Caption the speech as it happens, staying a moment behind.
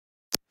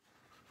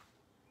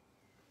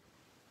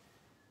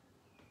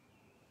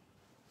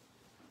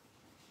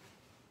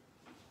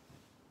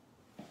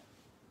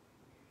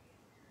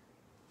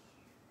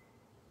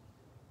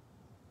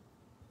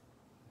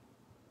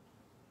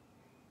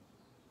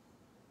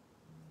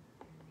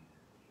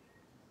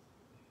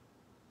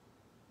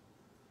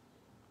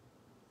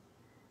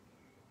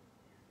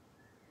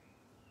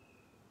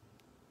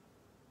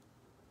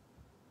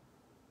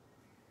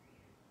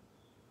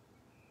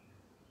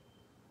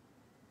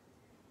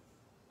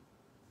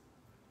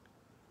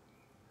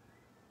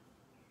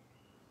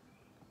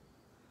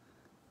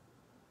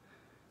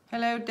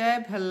Hello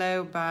Deb,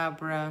 hello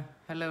Barbara,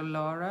 hello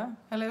Laura,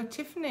 hello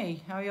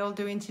Tiffany. How are you all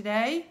doing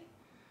today?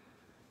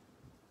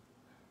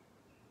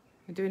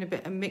 We're doing a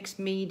bit of mixed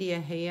media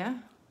here.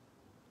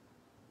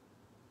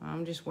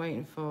 I'm just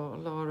waiting for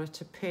Laura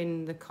to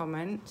pin the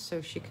comment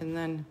so she can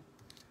then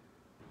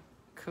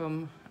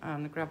come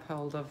and grab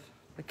hold of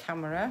the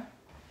camera.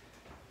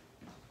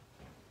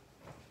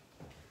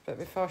 But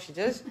before she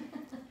does,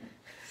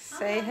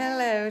 say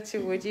hello to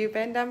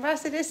WoodUbend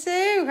Ambassador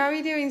Sue. How are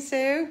you doing,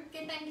 Sue?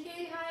 Good, thank you.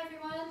 Hi,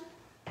 everyone.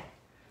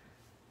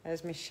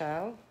 There's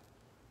Michelle.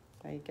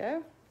 There you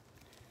go.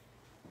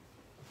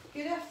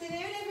 Good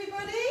afternoon,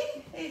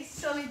 everybody. It's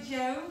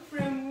SollyJo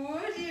from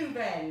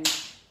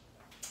WoodUbend.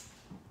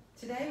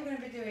 Today we're going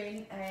to be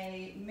doing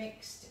a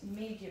mixed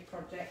media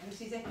project.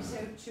 This is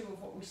episode 2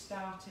 of what we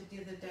started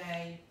the other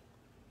day.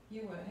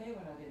 You weren't here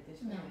when I did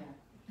this, were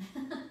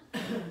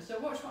you? So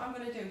watch what I'm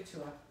going to do to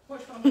her.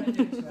 Watch what I'm going to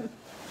do to her.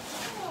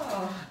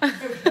 Oh,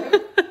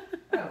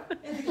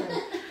 here we go.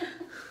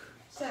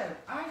 So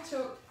I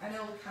took an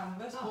old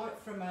canvas, bought it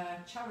from a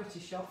charity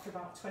shop for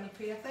about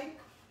 20p, I think.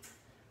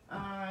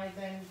 I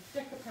then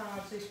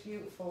decorated this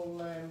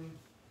beautiful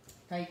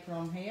paper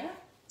on here.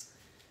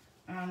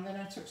 And then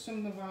I took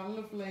some of our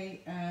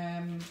lovely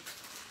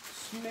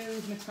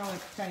smooth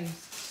metallic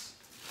pastes,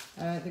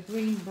 the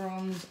green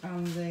bronze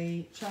and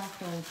the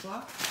charcoal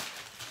black,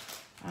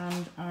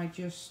 and I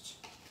just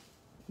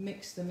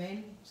mixed them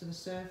in to the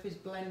surface,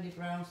 blended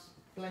round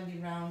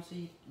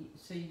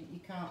so you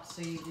can't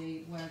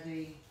see where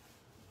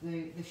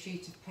the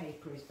sheet of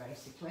paper is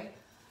basically.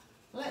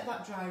 Let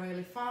that dry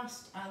really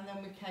fast, and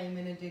then we came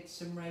in and did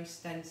some raised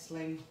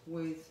stenciling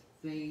with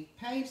the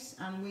paste,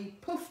 and we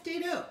puffed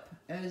it up,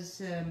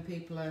 as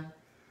people are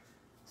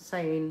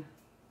saying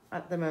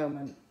at the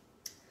moment.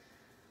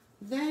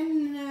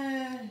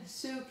 Then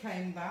Sue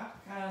came back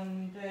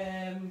and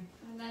then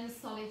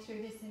Solly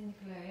threw this in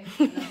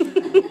the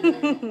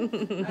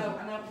glue.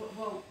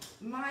 well,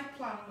 my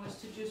plan was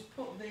to just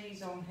put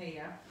these on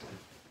here,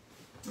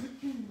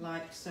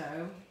 like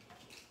so.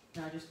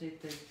 I just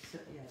did the,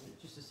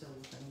 just the silver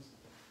things.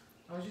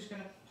 I was just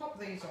going to pop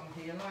these on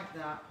here like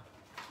that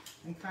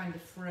and kind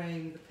of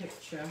frame the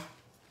picture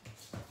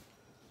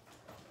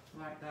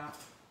like that.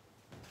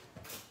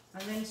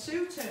 And then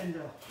Sue turned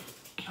up,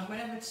 and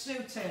whenever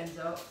Sue turns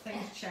up,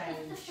 things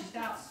change. She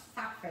starts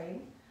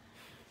faffing.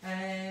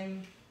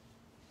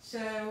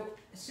 So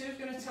Sue's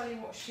going to tell you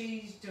what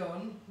she's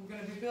done. We're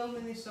going to be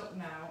building this up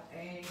now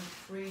in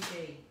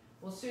 3D.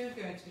 Well, Sue's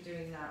going to be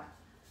doing that.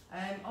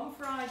 On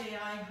Friday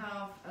I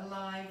have a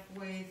live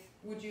with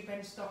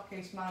WoodUbend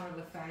stockist Mara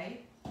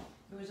Lefay,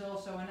 who is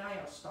also an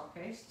IOS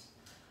stockist,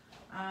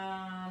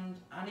 and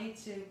I need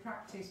to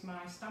practice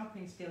my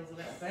stamping skills a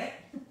little bit.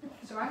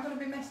 So I'm going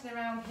to be messing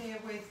around here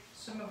with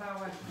some of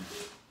our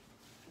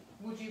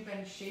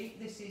WoodUbend sheet.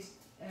 This is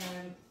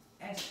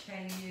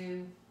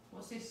SKU,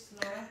 what's this,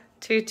 Laura?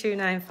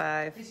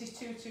 2295. This is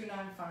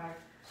 2295.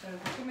 So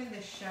they come in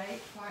this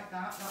shape, like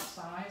that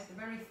size,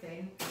 they're very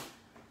thin,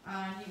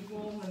 and you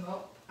warm them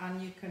up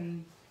and you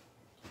can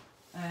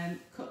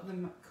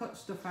cut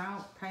stuff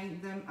out,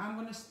 paint them. I'm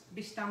going to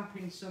be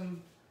stamping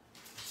some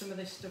of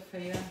this stuff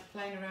here,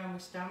 playing around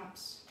with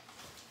stamps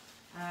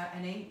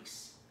and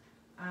inks,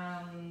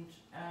 and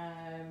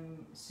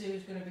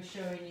Sue's going to be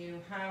showing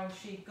you how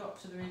she got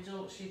to the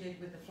results she did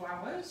with the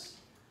flowers,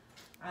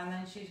 and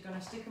then she's going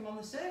to stick them on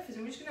the surface,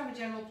 and we're just going to have a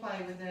general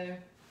play with the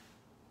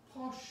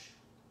posh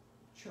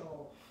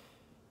chalk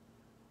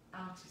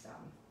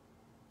artisan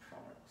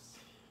products.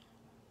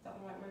 Is that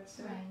the right word to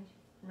say?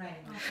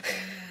 Range.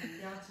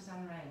 The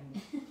artisan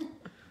range.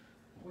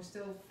 We're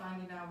still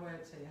finding our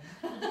words here.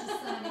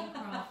 Discerning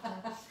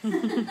crafters.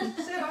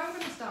 So I'm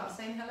going to start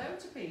saying hello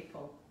to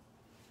people.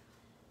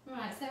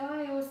 Right, so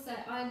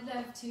I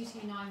love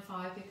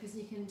 2295 because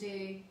you can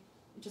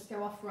just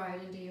go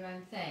off-road and do your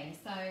own thing.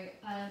 So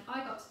I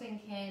got to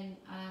thinking,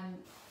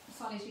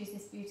 Solly's used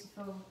this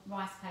beautiful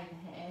rice paper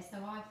here, so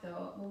I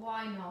thought, well,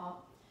 why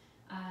not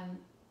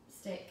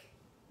stick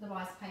the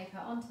rice paper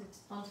onto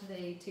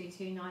the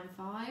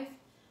 2295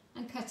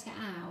 and cut it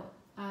out.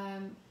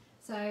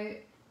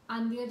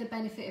 And the other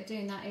benefit of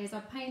doing that is I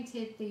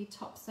painted the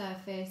top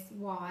surface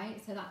white,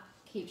 so that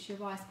keeps your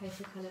rice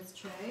paper colours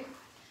true.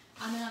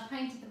 And then I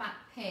painted the back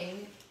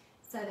pink,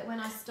 so that when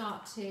I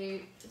start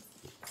to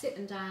sit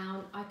them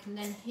down, I can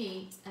then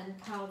heat and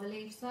curl the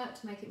leaves up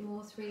to make it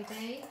more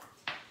 3D.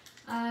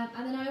 And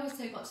then I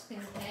also got to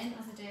thinking,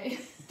 as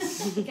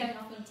I do, going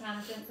off on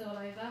tangents all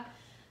over,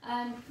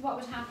 what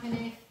would happen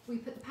if we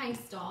put the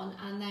paste on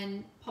and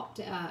then popped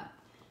it up.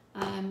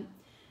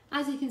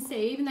 As you can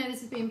see, even though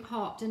this has been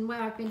popped and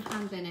where I've been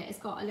handling it, it's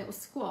got a little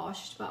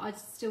squashed, but I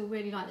still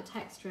really like the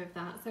texture of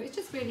that. So it's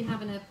just really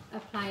having a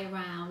play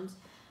around.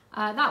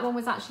 That one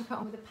was actually put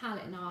on with a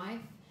palette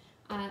knife.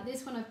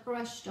 This one I've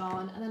brushed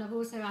on, and then I've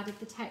also added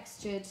the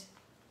textured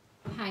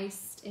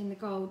paste in the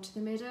gold to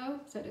the middle,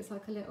 so it looks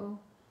like a little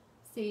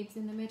seeds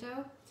in the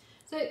middle.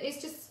 So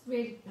it's just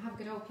really have a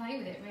good old play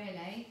with it,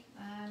 really.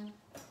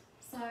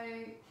 So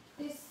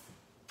this,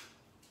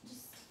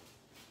 just,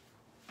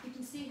 you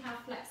can see how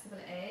flexible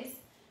it is.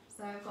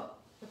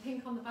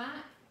 pink on the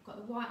back, I've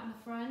got the white on the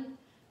front.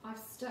 I've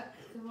stuck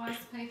the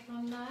rice paper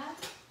on there,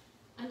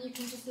 and you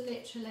can just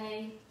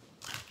literally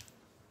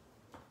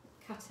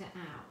cut it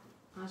out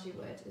as you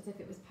would, as if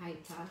it was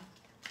paper.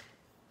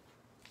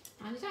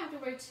 And you don't have to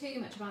worry too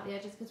much about the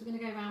edges, because we're going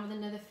to go around with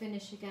another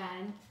finish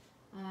again.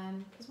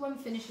 Because one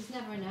finish is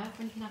never enough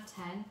when you can have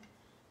 10.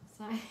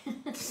 So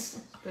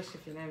especially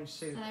if your name's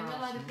Sue. So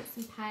we'll either put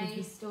some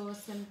paste or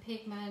some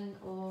pigment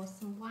or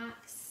some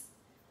wax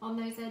on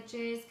those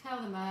edges,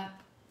 curl them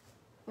up.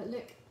 But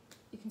look,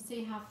 you can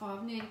see how far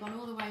I've nearly gone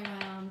all the way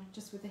around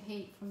just with the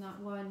heat from that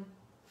one.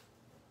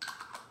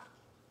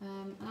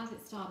 And as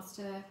it starts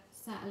to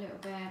set a little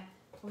bit,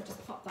 we'll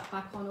just pop that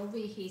back on or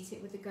reheat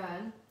it with the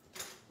gun.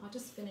 I'll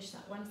just finish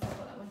that one, so I've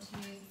got that one to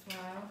use as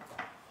well.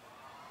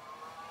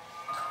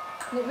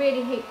 And it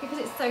really heats, because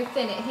it's so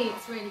thin, it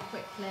heats really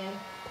quickly.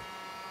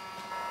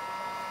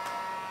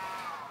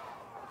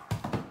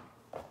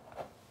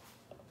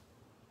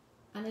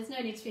 And there's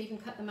no need to even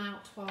cut them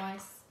out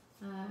twice,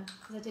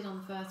 because I did on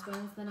the first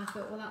ones. Then I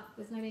thought, well,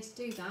 there's no need to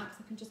do that, because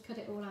I can just cut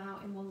it all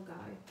out in one go.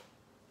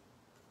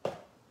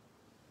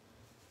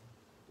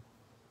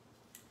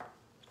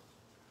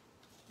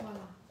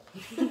 Voila.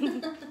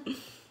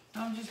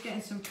 I'm just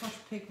getting some Posh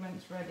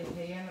pigments ready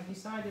here, and I've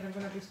decided I'm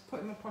going to be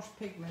putting my Posh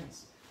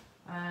pigments,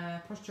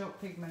 Posh chalk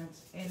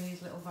pigments in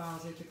these little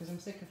vases, because I'm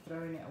sick of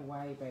throwing it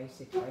away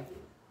basically.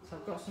 So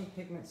I've got some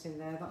pigments in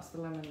there. That's the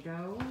lemon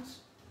gold,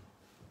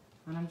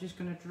 and I'm just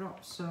going to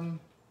drop some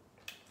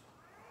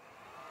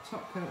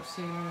top coat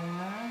sealer in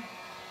there.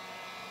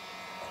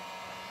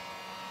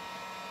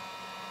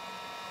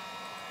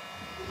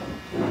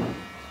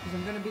 Because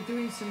I'm going to be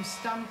doing some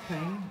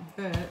stamping,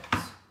 but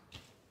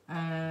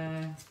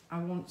I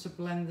want to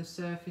blend the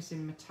surface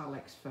in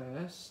metallics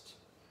first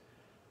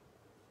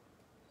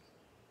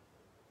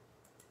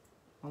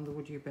on the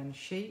WoodUbend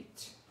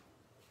sheet.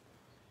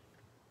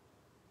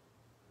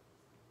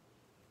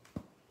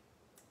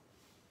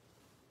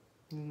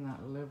 Isn't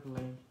that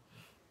lovely?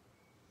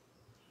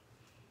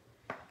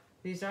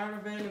 These are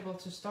available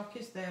to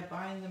stockists. They're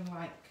buying them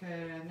like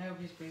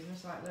nobody's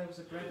business, like loaves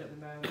of bread at the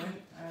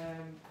moment,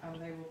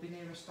 and they will be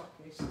near a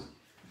stockist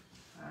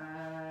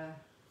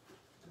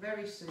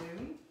very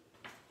soon.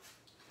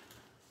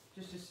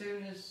 Just as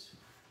soon as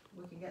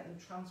we can get them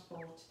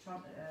transported. So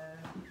I'm going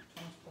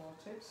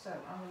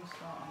to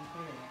start on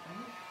here, I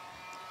think.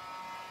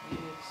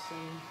 With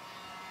some.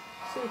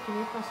 Sue, can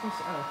you pass me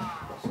some? Oh,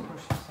 I've got some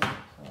brushes here.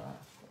 Alright,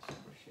 I've got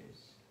some brushes.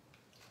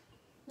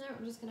 No,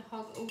 I'm just going to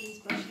hog all these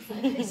brushes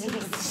like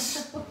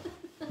this.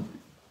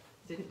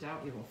 Didn't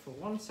doubt you for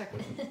 1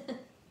 second.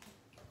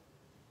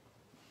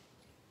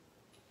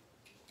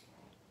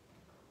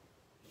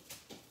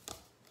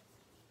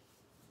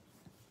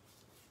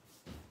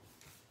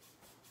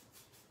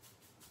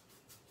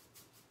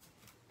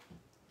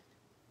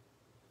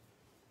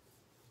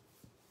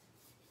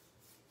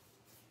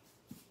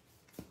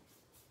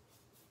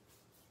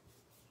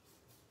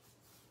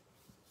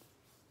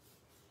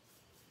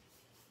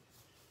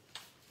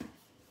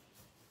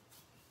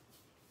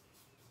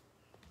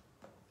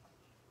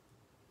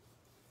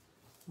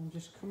 I'm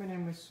just coming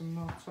in with some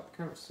more top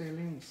coat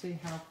sealing to see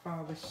how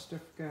far this stuff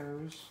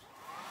goes.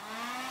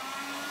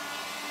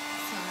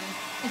 Sorry.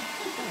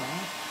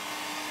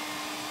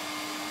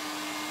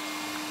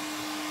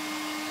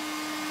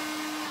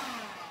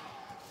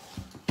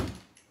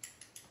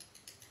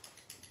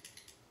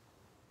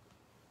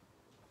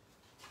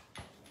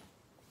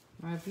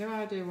 I have no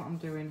idea what I'm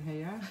doing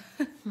here.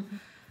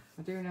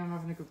 I do know I'm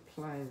having a good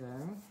play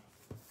though.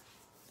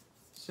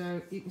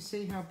 So you can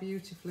see how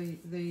beautifully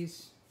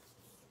these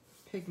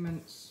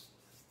pigments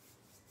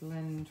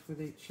blend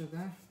with each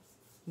other,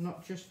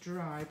 not just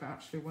dry but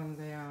actually when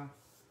they are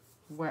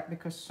wet,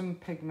 because some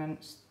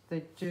pigments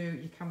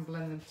you can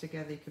blend them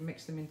together, you can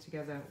mix them in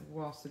together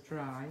whilst they're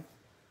dry,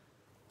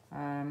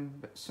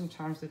 but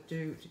sometimes they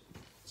do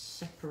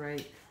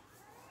separate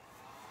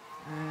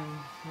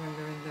when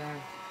they're in their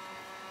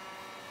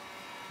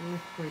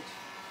liquid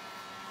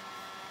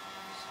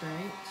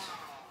state.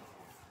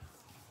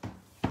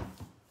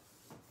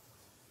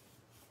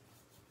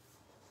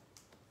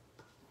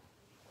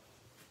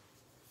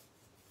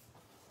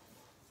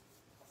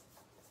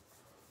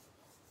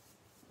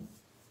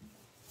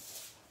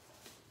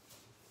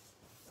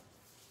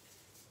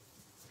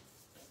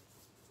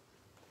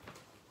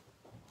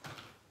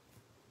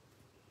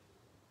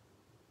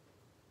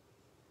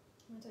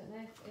 I don't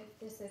know if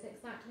this is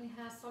exactly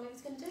how Solly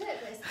was going to do it,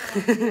 but it's how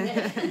I did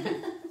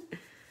it.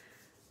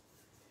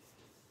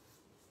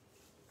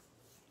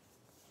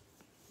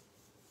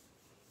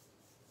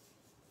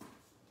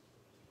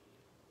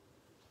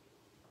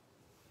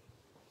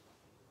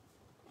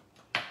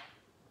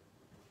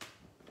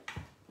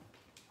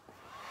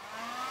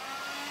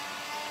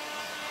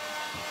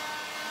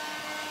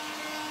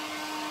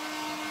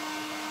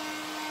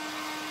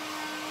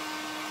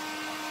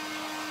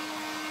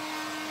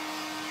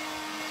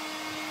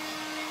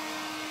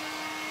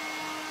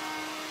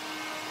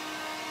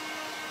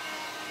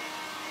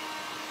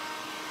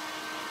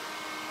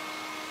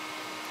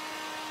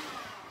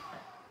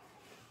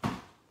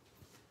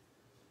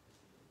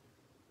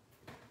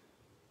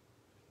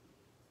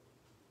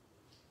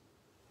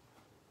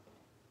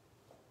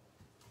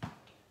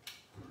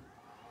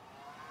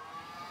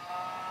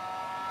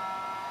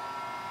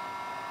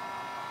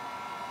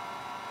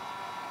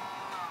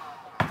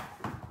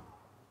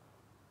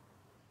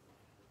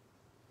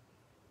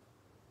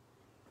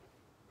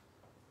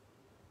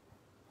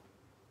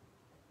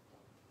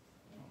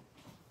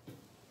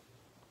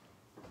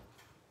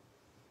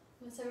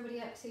 What's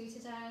everybody up to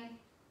today?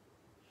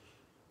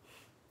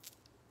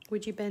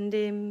 Would you bend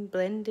in,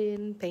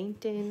 blending,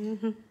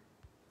 painting?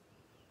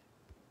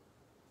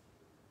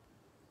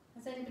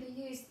 Has anybody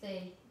used the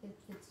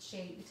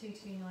sheet, the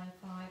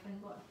 2295,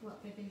 and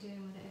what they've been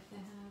doing with it if they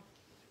have?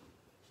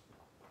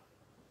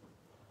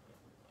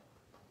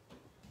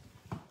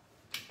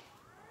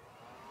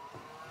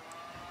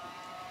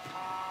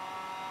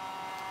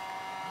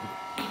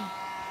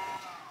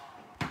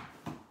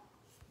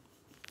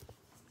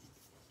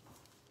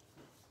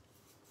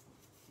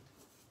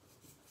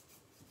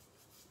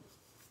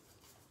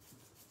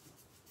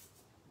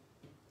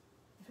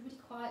 Everybody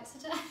quiet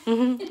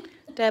today?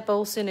 Deb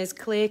Olsen is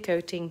clear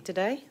coating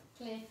today.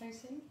 Clear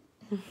coating.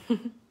 I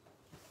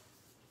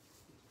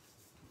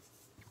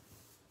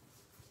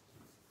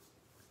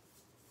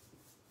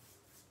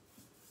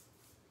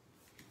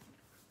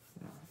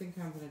think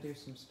I'm going to do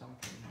some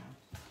stomping now.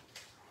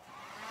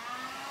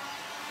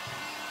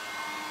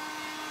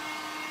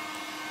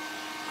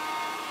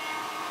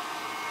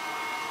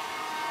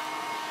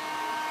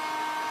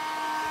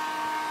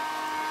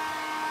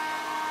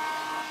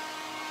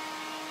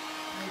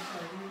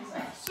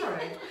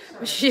 Sorry.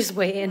 She's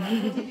waiting.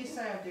 What did you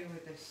say I'll do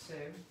with this,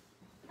 Sue?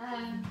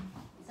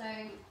 So,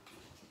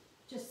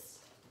 just,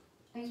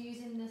 are you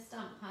using the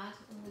stamp pad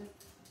or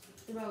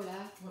the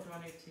roller? What do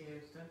I need to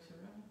use? Don't you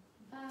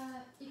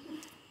You can,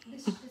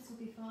 this will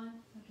be fine.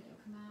 Okay,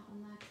 it'll come out on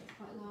there because it's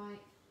quite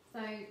light.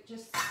 So,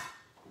 just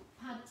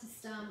pad to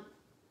stamp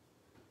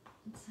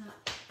and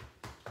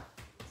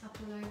tap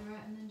all over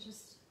it, and then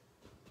just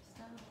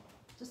stamp.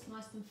 Just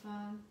nice and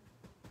firm.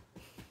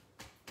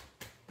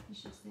 You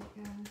should see it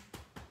going.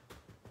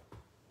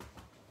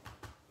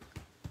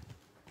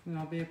 And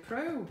I'll be a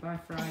pro by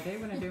Friday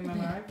when I do my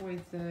live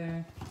with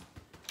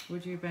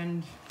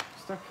WoodUbend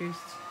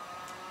stockists.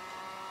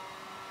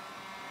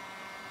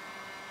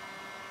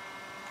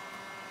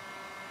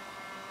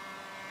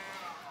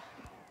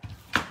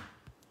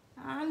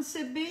 And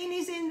Sabine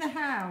is in the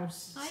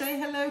house. Hi. Say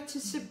hello to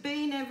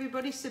Sabine,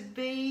 everybody.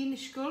 Sabine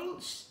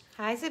Schultz.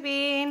 Hi,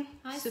 Sabine.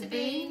 Hi,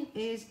 Sabine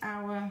is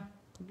our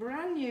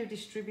brand new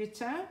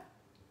distributor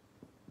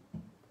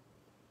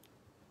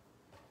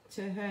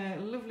to her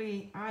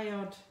lovely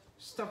IOD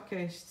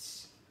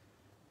stockists.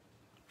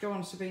 Go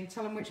on, Sabine,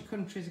 tell them which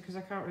countries because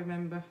I can't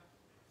remember.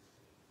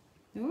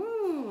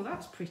 Ooh,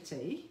 that's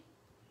pretty.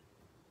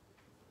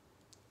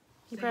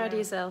 You're proud of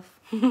yourself.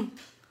 We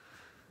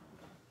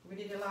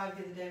did a live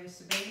the other day with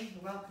Sabine.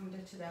 We welcomed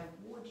her to their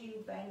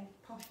WoodUbend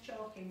posh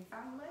chalking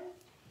family.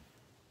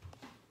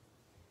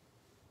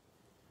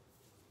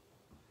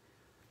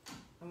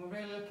 And we're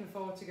really looking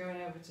forward to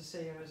going over to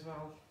see her as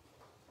well.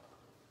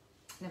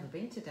 Never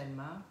been to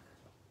Denmark.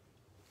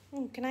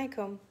 Can I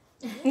come?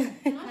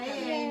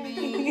 Hey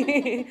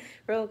Amy!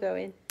 We're all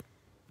going.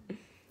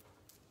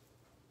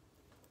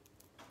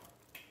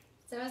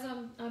 So as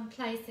I'm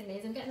placing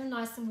these, I'm getting them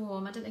nice and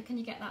warm. I don't know, can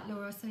you get that,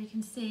 Laura, so you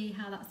can see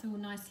how that's all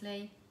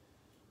nicely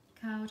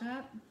curled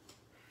up?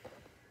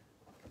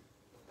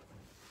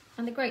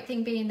 And the great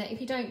thing being that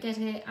if you don't get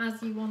it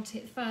as you want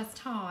it the first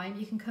time,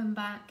 you can come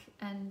back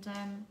and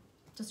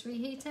just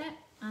reheat it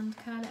and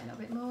curl it a little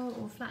bit more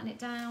or flatten it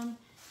down,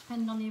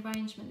 depending on the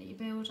arrangement that you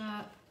build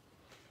up.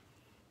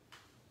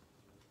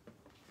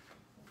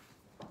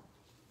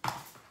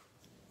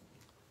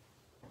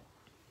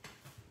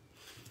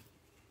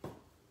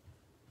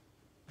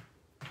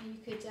 You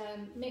could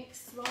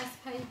mix rice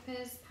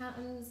papers,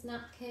 patterns,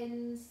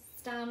 napkins,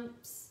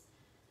 stamps.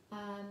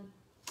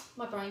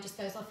 My brain just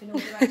goes off in all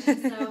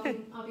directions, so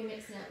I'll be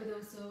mixing it with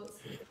all sorts.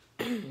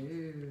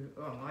 Ooh,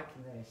 oh, I'm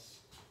liking this.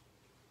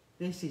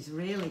 This is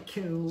really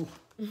cool,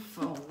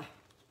 fun.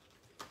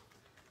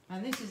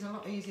 And this is a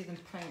lot easier than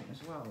paint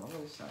as well, I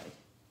will say.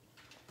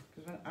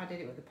 Because when I did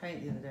it with the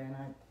paint the other day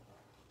and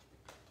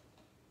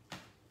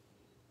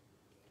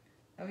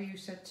Oh, you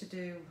said to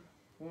do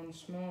one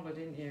smaller,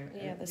 didn't you?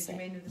 Yeah, Did you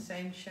mean of the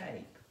same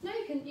shape? No,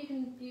 you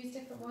can use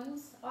different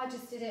ones. I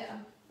just did it.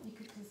 You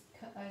could just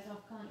cut those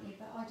off, can't you?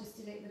 But I just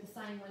did it with the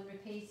same one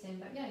repeating.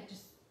 But yeah,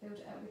 just build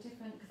it up with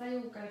different because they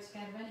all go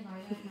together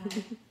anyway, don't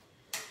they?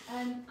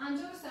 And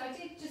also, I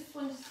did just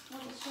want to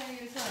show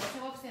you as well. So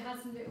obviously, it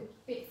has some little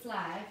bits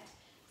left.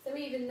 So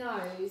even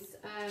those,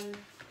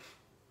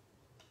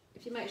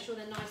 if you make sure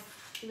they're nice,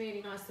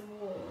 really nice and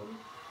warm.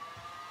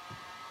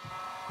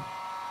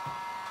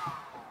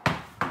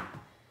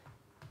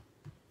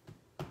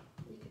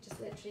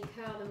 Literally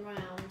curl them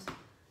round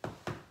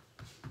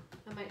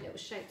and make little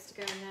shapes to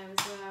go in there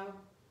as well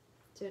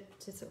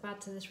to sort of add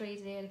to the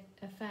 3D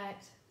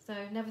effect. So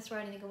never throw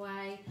anything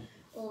away,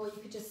 or you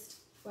could just,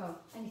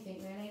 well,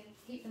 anything really,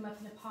 heap them up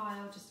in a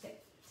pile just to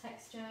get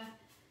texture.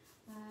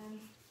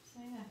 So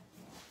yeah.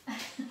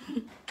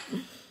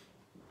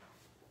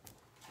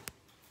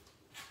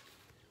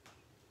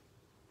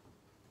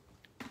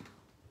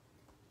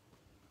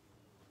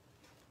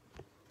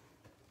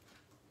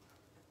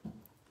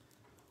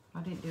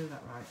 I didn't do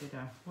that right, did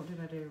I? What did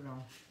I do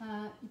wrong?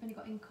 You've only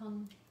got ink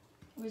on,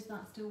 or is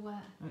that still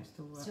wet? Oh, it's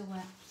still wet. Still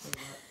wet. Still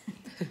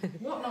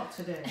wet. What not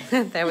to do?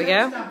 There we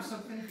Don't go. stamp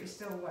something if it's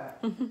still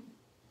wet.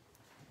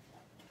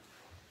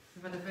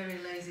 I've had a very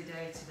lazy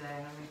day today,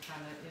 and I'm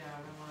kind of, you know,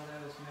 I'm in one of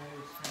those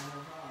moods, kind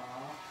of,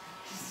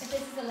 If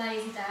this is a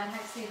lazy day, I'd like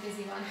to see a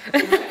busy one.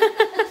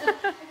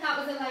 If that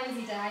was a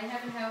lazy day,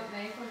 heaven help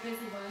me for a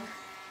busy one.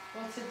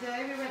 Well,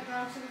 today we went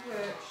down to the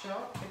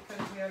workshop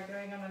because we are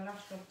going on a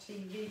national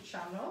TV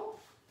channel.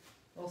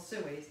 Well, Sue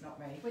is, not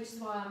me. Which is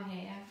why I'm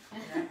here.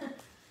 Yeah.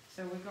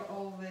 So we've got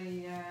all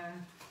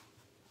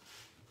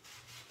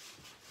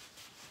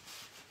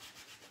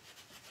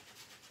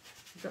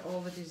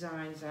the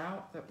designs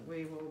out that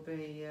we will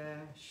be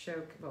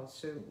Sue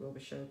will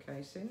be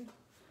showcasing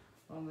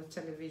on the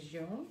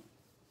television.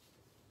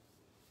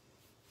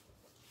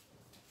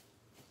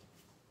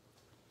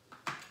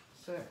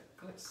 So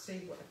let's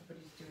see what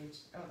everybody's doing.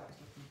 Oh, that's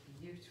looking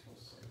beautiful,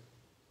 Sue.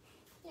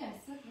 Yeah,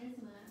 it's lovely,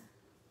 isn't it?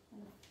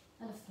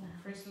 I love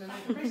flowers.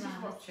 Chris is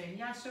watching.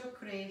 Yeah, so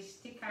Chris,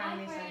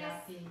 Hi, Chris.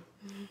 happy.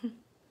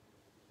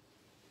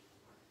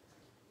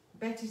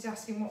 Betty's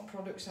asking what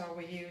products are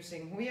we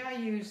using. We are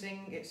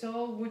using, it's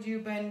all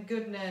WoodUbend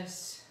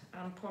goodness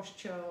and Posh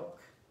Chalk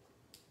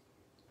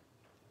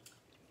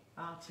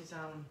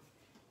Artisan.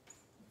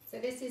 So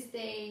this is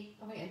the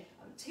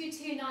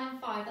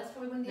 2295. That's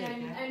probably one of the There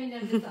you go. only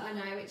numbers that I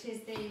know, which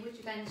is the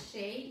WoodUbend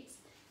sheet.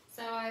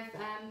 So I've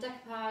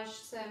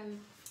decoupaged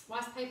some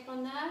rice paper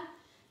on there,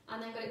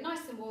 and then got it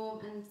nice and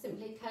warm and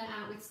simply cut it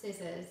out with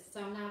scissors.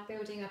 So I'm now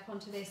building up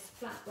onto this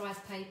flat rice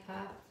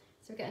paper,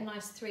 so we get a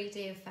nice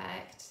 3D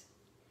effect.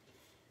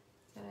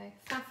 So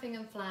faffing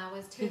and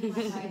flowers, two of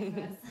my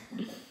favourites.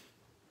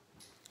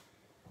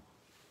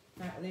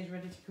 Right, are these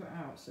ready to cut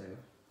out, Sue?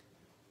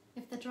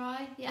 If they're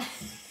dry, yeah.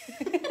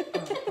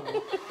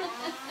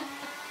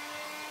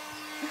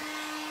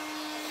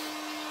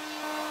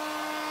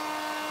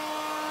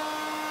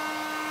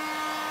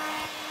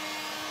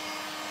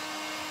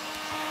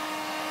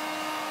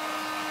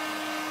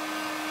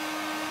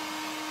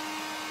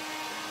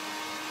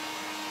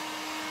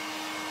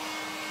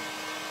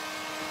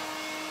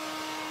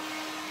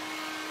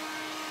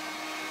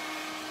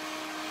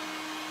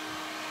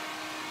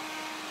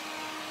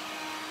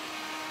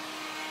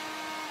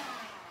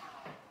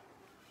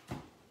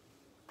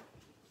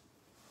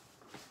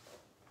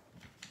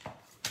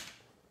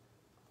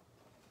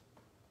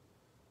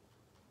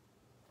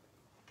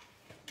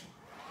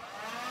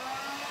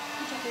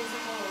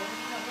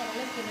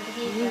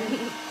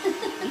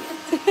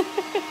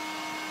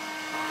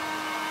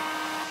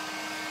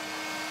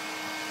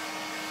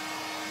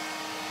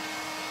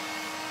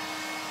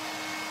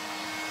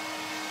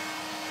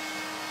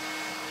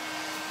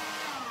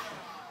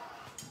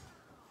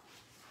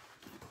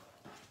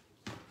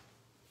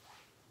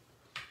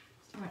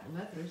 It's like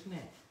leather, isn't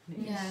it?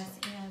 Yes,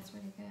 yeah, it's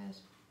really good.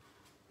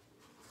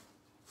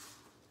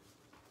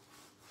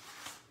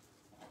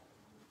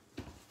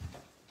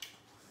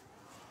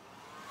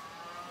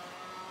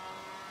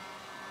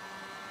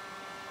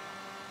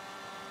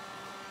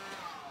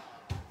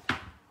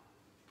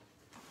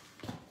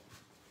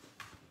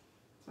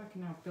 So I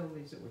can now fill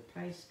these up with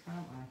paste,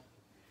 can't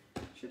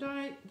I? Should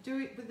I do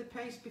it with the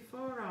paste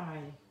before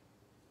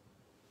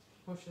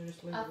or should I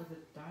just leave it with the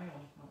dye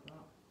on like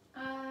that?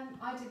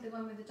 I did the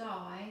one with the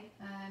dye,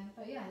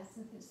 but yeah, there's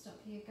nothing to stop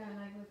you going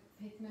over with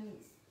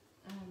pigments,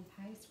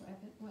 paste,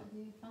 whatever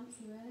you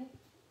fancy really.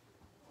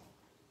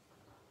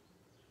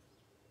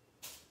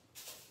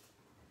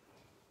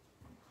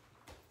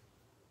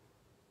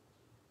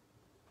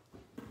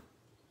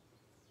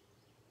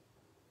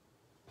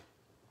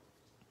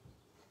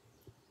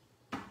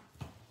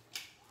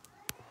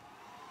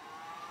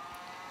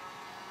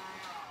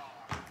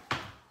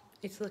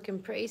 It's looking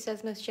pretty,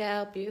 says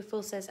Michelle.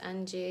 Beautiful, says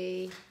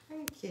Angie.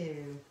 Thank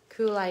you.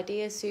 Cool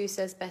idea, Sue,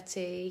 says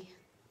Betty.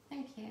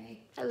 Thank you.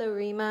 Hello,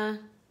 Rima.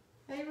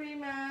 Hey,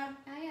 Rima.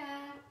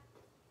 Hiya.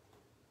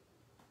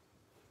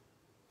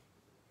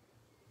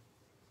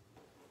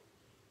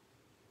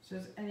 So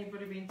has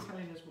anybody been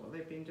telling us what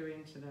they've been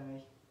doing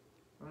today?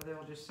 Or are they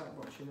all just sat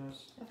watching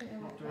us? I think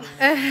Not they're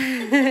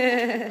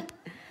doing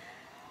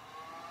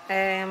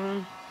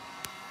anything?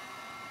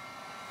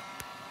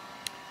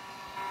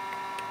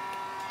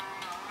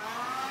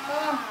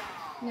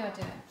 No, I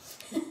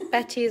didn't.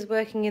 Betty is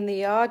working in the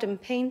yard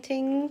and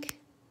painting.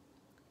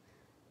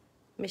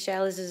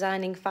 Michelle is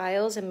designing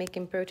files and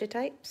making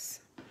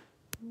prototypes.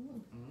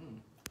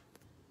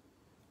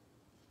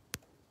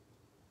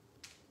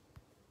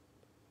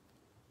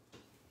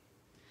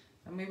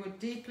 And we would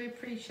deeply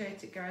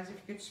appreciate it, guys, if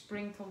you could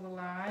sprinkle the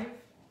live.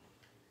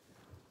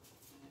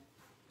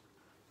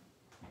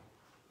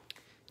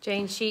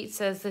 Jane Sheet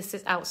says this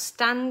is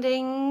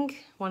outstanding.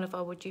 One of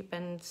our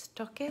WoodUbend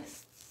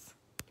stockists.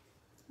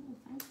 Oh,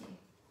 thank you.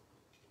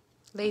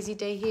 Lazy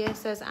day here,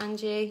 says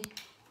Angie.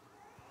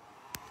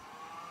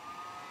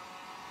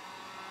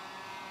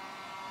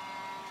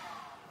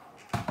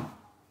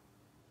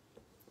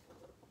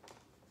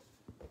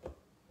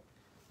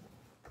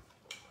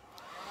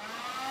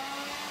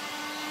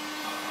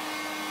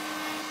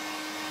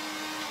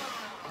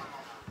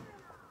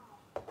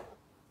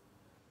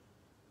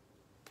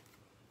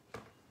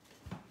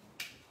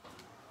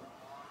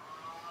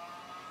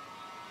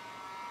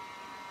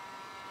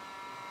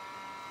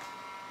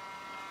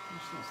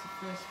 what's the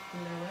first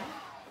colour?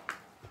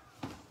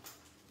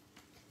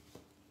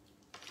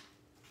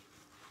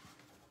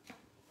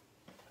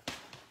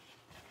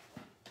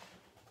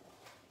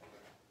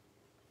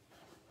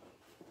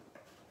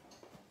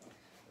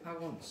 I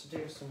want to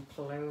do some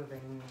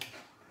clothing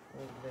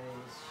with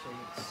these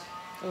sheets.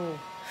 Oh.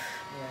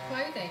 Yeah.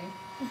 Clothing?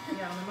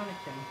 Yeah, I'm a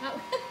mannequin. Oh.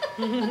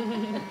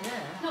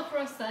 Yeah. Not for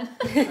us then.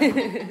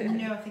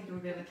 No, I think it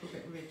would be a little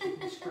bit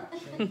rigid and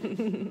scratchy.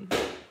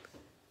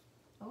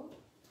 Oh.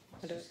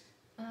 I don't.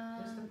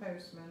 Where's the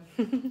postman?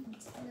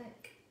 Let's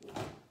look.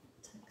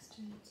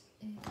 Textured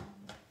in.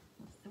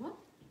 That's the one.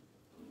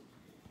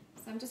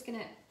 So I'm just going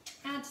to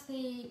add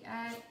the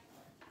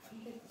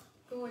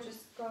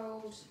gorgeous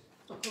gold.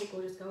 It's not called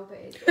gorgeous gold, but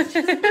it's gorgeous.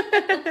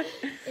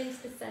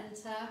 Into the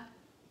centre.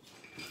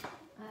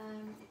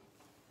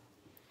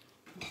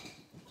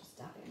 Just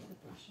dab it with a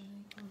brush, I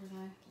think. I don't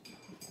know.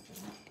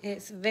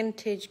 It's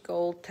vintage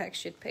gold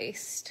textured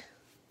paste.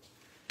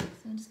 So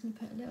I'm just going to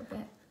put a little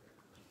bit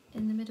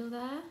in the middle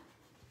there,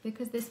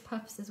 because this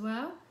puffs as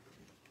well.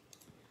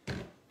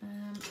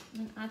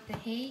 And add the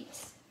heat,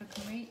 if I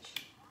can reach.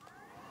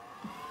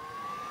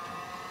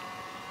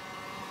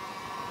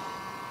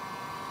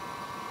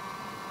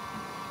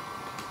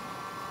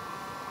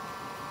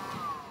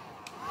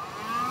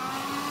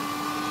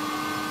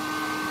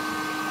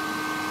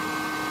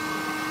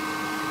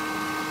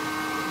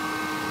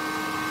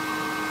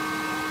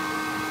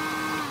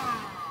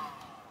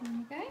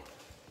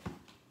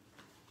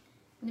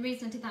 And the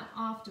reason I did that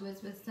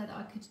afterwards was so that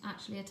I could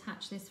actually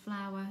attach this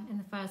flower in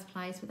the first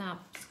place without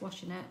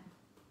squashing it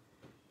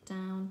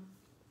down.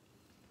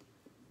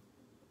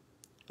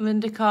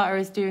 Linda Carter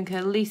is doing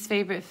her least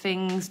favourite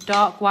things,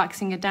 dark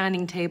waxing a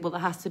dining table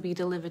that has to be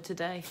delivered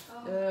today.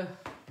 Oh.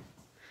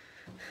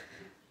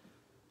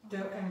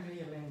 Don't envy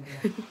you, Linda.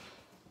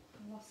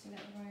 I lost a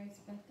little rose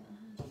bed that I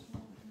had as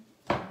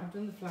well. I've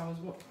done the flowers.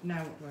 What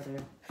now? What do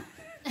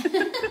I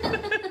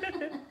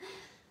do?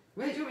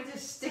 Where do you want me to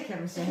stick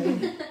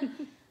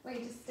everything? Well,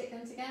 you just stick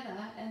them together,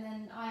 and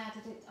then I had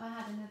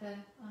another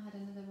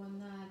one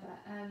there, but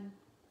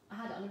I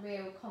had it on a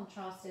real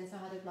contrasting, so I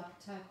had like a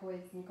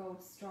turquoise and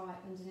gold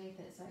stripe underneath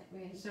it, so it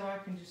really. So I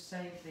can just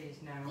save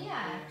these now.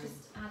 Yeah,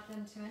 just add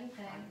them to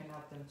anything. I can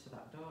add them to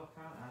that door,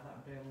 can't I? That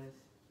would do with.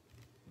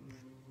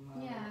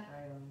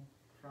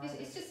 Yeah.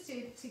 It's just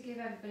to give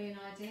everybody an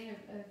idea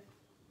of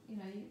you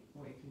know.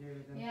 What you can do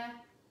with them. Yeah.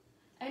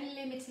 Only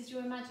limit is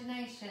your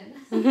imagination.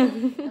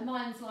 And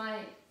mine's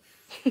like.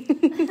 Right.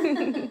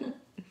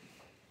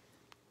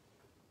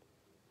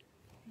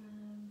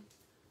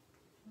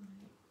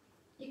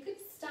 You could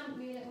stamp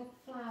me a little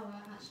flower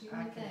actually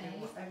I with can do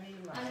these, whatever you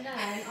like. and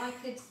then I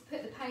could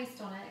put the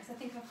paste on it, because I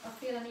think I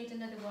feel I need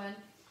another one,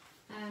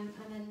 and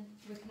then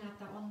we can add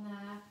that on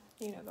there.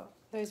 You know, got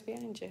those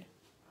behind you.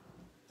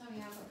 Oh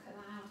yeah, I've got to cut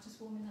that out.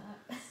 Just warming that up.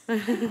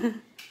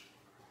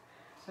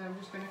 So I'm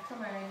just going to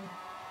come in.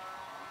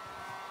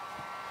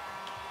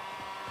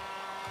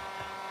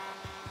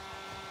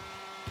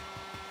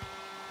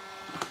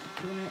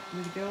 Do you want it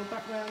with a gold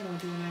background, or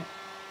do you want it?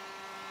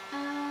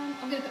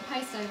 I'm going to put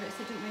paste over it,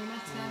 so it doesn't really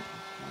matter.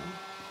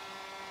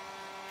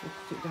 We'll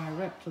put it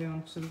directly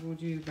onto the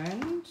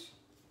WoodUbend.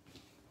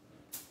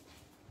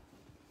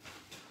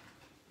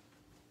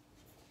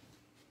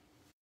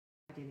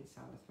 I didn't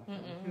sound as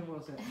bad. Who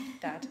was it?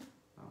 Dad.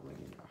 I'll ring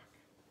him back.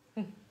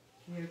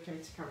 You're okay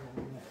to carry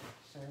on with it?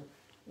 So.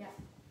 Yeah.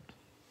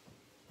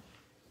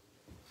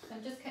 So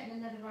I'm just cutting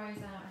another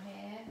rose out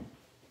here.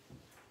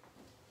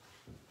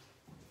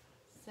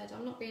 So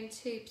I'm not being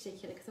too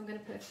particular, because I'm going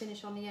to put a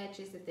finish on the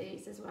edges of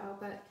these as well,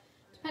 but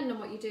depending on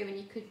what you're doing,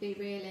 you could be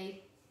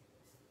really,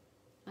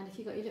 and if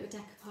you've got your little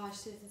decoupage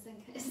scissors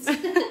and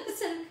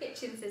some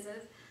kitchen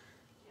scissors.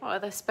 What are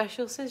they,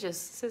 special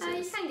scissors?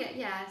 You can get,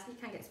 yeah, you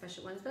can get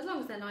special ones, but as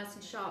long as they're nice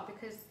and sharp,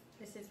 because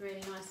this is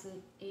really nice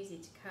and easy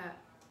to cut.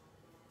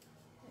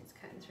 It's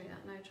cutting through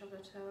that, no trouble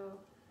at all.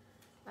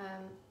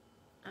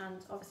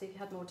 And obviously if you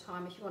had more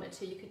time, if you wanted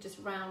to, you could just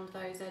round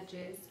those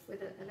edges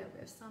with a little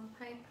bit of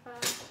sandpaper.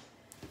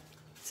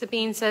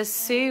 Sabine says,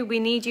 Sue, we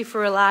need you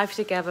for a live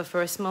together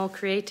for a small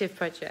creative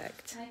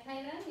project.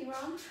 Okay then, you're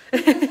on.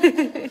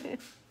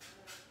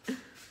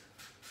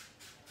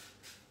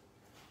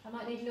 I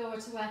might need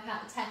Laura to work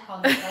out the tech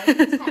on this though.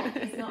 The tech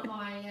is not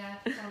my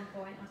strong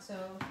point at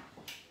all.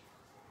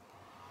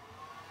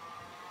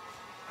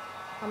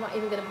 I'm not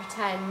even going to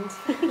pretend.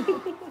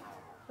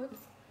 Oops.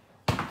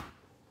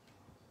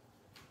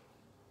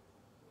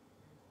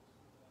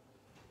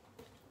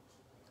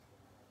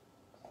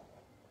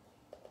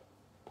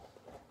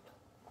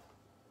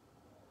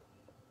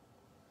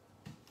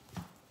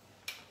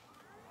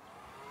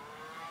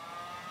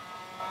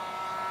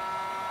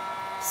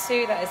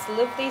 Sue, that is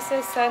lovely,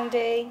 says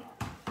Sandy.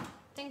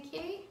 Thank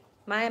you.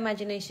 My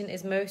imagination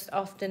is most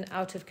often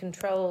out of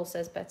control,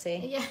 says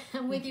Betty. Yeah,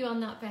 I'm with you on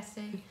that,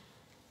 Bessie.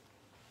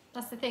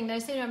 That's the thing, no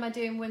sooner am I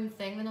doing one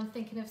thing than I'm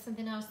thinking of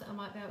something else that I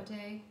might be able to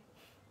do.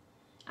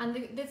 And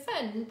the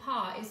fun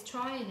part is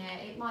trying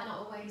it. It might not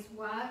always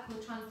work or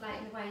translate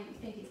in the way you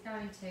think it's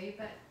going to,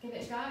 but give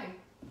it a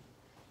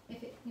go.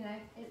 if it, you know,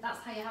 that's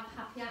how you have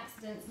happy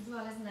accidents as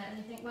well, isn't it? And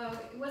you think, well,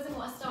 it wasn't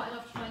what I started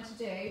off trying to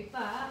do,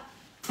 but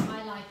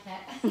I like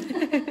it. Do you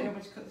want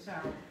me to cut this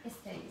out? Yes,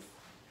 please.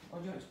 Or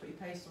do you want to put your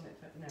paste on it?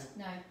 No.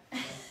 No.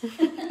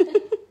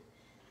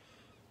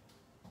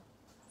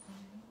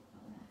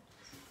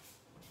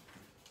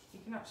 You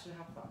can actually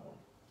have that one.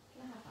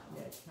 Can I have that one?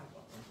 Yeah, you can have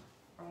that one.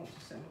 I want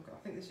to sit and look at. I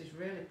think this is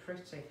really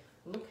pretty.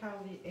 Look how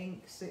the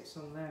ink sits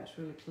on there. It's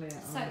really clear.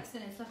 Soaks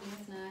in, it's lovely,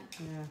 isn't it?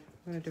 Yeah,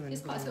 I'm going to do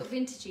It's another quite a one. sort of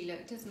vintagey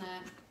look, doesn't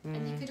it?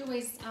 And you could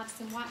always add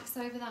some wax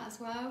over that as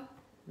well.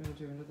 I'm going to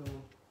do another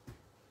one.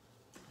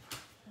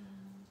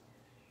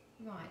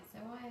 Right, so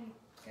I am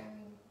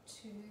going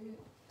to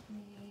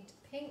need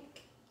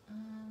pink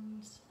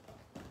and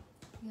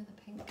the other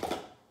pink.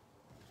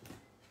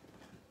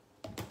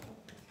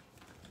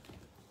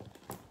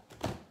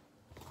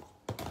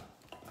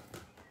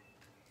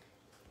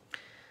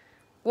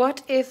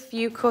 What if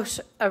you cut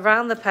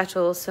around the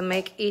petals to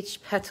make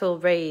each petal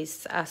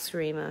raised? Asked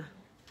Rima.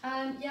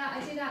 Yeah,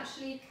 I did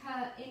actually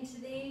cut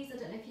into these. I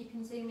don't know if you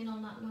can zoom in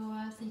on that,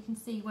 Laura, so you can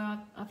see where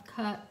I've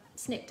cut,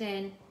 snipped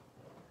in.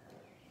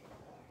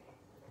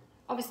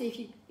 Obviously, if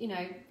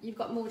you've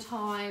got more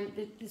time,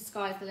 the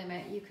sky's the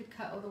limit. You could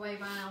cut all the way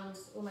around,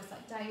 almost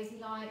like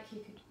daisy-like. You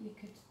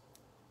could,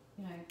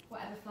 you know,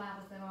 whatever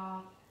flowers there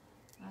are,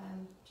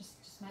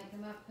 just make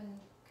them up and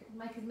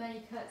make as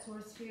many cuts or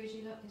as few as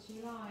you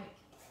like.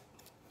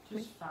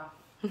 Just faff.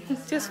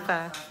 It's just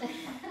faff.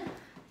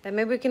 Then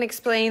maybe we can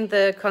explain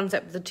the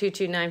concept of the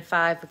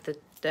 2295 with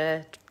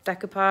the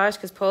decoupage,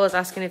 because Paula's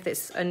asking if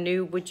it's a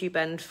new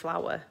WoodUbend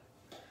flower.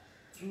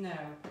 No,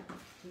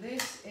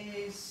 this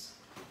is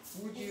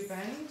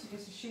WoodUbend.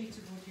 It's a sheet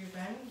of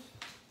WoodUbend.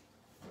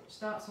 It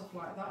starts off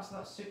like that, so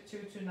that's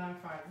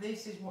 2295.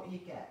 This is what you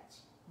get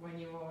when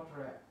you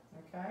order it,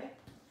 okay?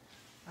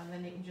 And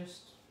then you can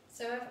just...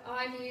 So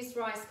I've used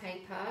rice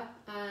paper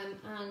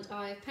and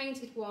I've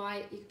painted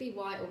white. It could be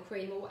white or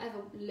cream or whatever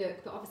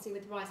look, but obviously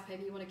with rice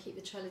paper you want to keep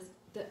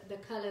the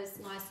colours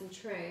nice and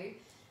true,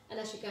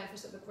 unless you're going for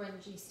sort of a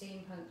grungy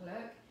steampunk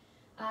look.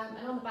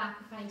 And on the back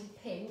I painted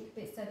pink,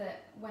 but so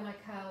that when I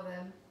curl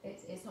them,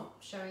 it's not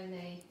showing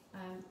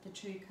the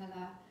true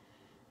colour.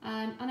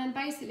 And then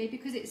basically,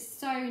 because it's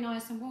so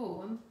nice and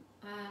warm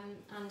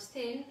and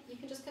thin, you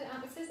can just cut it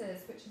out with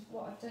scissors, which is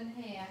what I've done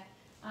here.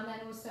 And then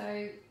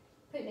also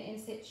putting it in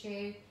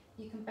situ,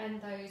 you can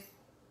bend those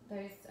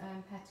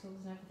petals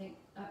and everything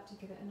up to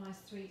give it a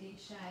nice 3D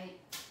shape.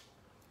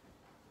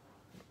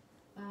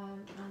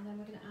 And then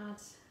we're going to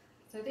add,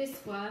 so this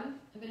one,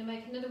 I'm going to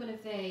make another one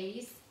of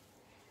these.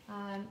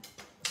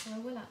 So I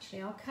will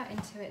actually, I'll cut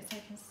into it so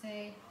you can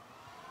see.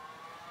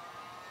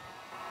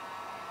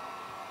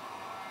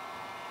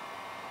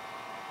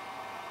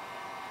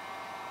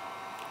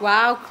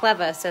 Wow,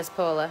 clever, says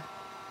Paula.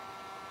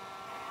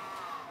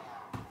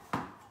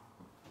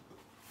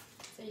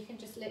 So you can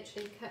just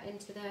literally cut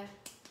into there,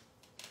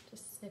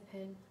 just snip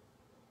in.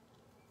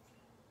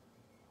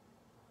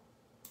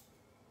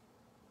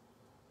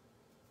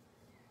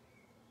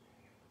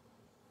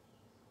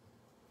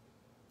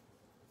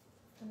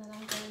 And then I'm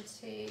going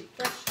to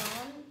brush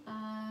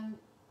on.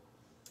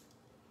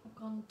 I've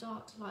gone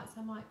dark to light,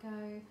 so I might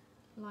go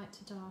light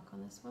to dark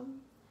on this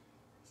one.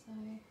 So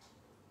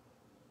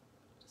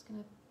just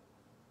going to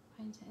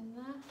paint it in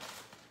there.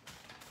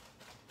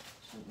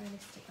 Shouldn't really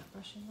stick that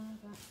brush in there,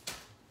 but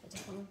I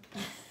just want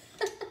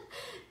to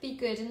be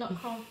good and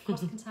not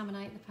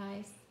cross-contaminate the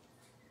paste.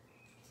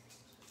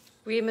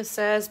 Rima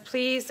says,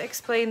 please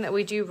explain that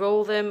we do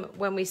roll them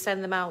when we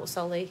send them out,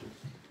 Solly.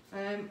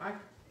 I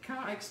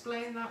can't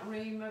explain that,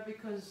 Rima,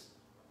 because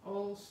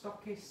all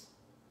stockists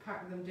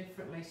pack them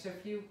differently. So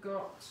if you've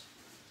got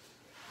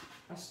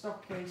a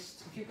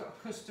stockist, if you've got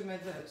a customer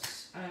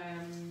that's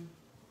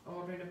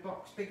ordering a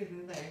box bigger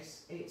than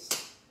this,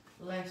 it's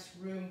less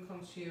room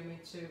consuming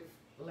to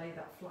lay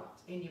that flat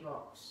in your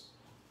box.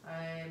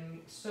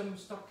 Some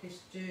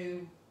stockists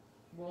do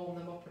warm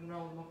them up and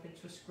roll them up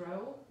into a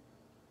scroll.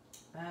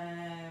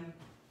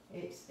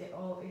 It's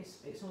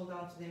all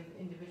down to the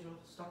individual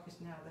stockist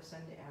and how they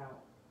send it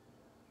out.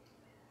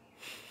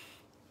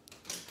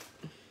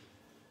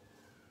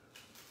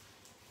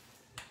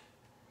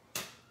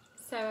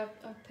 So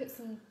I've put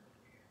some,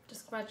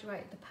 just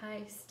graduated the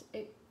paste.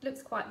 It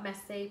looks quite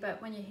messy,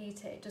 but when you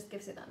heat it, it just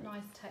gives it that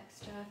nice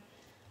texture.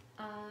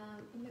 A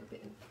little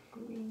bit of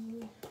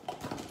green.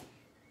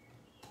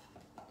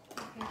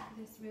 Okay,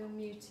 this real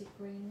muted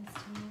green this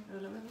time. Oh,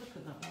 let me look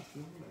at that. That's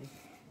lovely.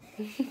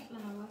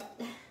 Flower.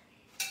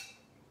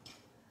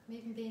 I'm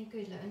even being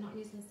good, look, I'm not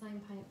using the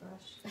same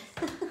paintbrush.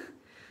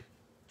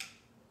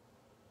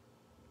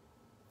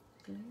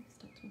 Glue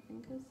stuck to my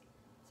fingers.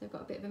 So I've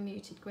got a bit of a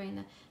muted green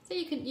there. So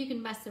you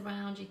can mess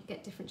around, you can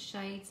get different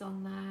shades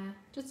on there,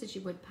 just as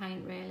you would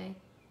paint really.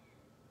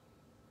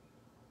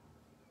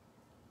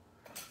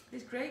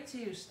 It's great to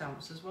use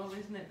stamps as well,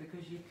 isn't it?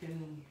 Because you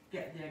can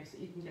get the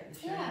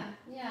shape.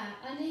 Yeah,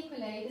 and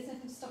equally, there's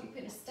nothing to stop you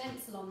putting a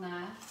stencil on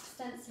there,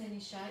 stenciling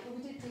your shape. Well,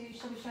 we did do,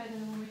 shall we show them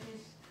the one we did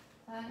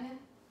earlier?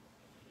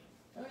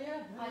 Oh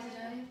yeah. I don't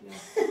know.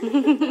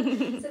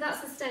 Yeah. So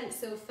that's the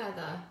stencil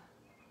feather.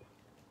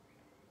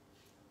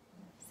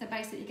 So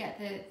basically you get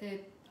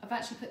I've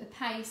actually put the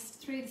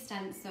paste through the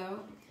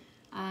stencil.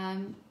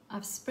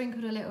 I've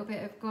sprinkled a little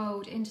bit of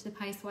gold into the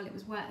paste while it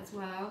was wet as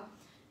well,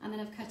 and then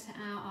I've cut it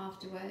out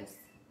afterwards.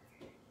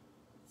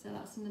 So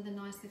that's another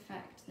nice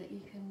effect that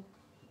you can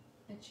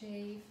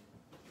achieve.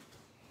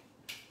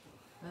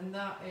 And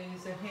that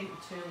is a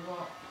hint to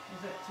what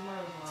is it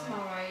tomorrow's live?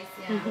 Tomorrow's,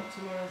 yeah. What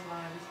tomorrow's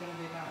live is going to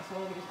be about. So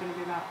all of it's going to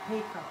be about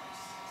peacocks.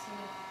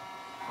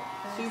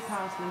 Sue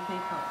Parson and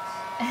peacocks.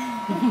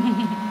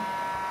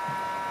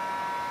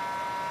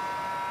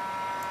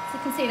 So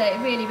you can see that it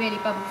really, really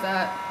bubbles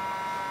up.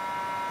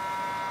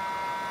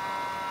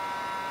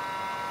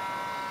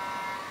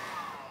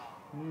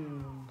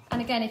 And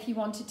again, if you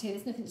wanted to,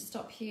 there's nothing to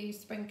stop you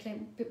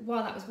sprinkling, but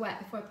while that was wet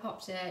before I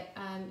popped it,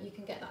 you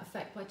can get that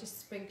effect by just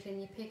sprinkling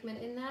your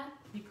pigment in there.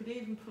 You could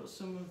even put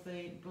some of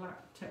the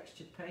black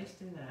textured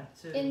paste in there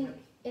to...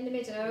 In the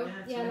middle,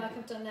 Yeah, like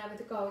I've done there with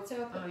the gold.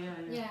 So I put,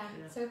 yeah.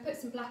 So I put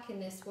some black in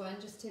this one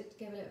just to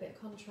give a little bit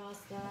of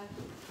contrast there.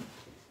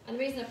 And the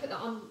reason I put that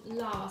on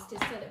last is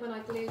so that when I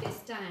glue this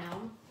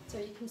down, so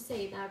you can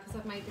see now because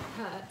I've made the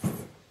cuts,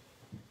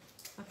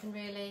 I can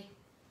really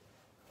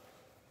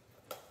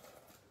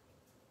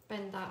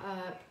bend that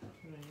up.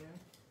 There you go.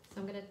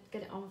 So I'm going to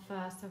get it on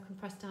first so I can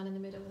press down in the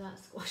middle without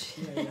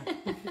squashing.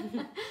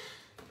 Yeah.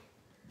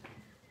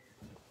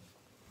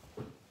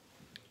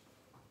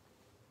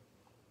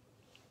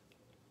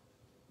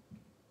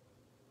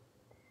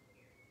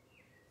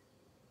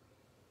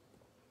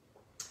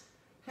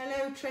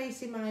 Hello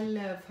Tracy, my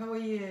love, how are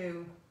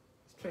you?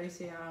 It's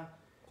Tracy, our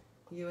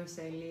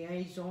USA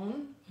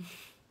liaison.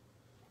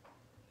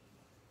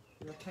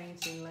 The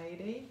painting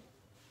lady,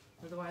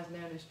 otherwise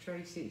known as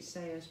Tracy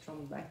Sayers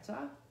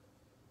Trombetta.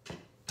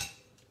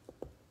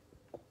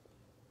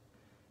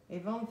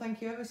 Yvonne,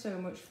 thank you ever so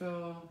much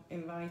for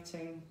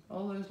inviting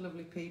all those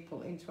lovely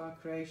people into our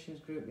creations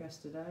group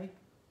yesterday.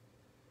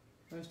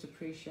 Most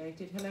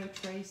appreciated. Hello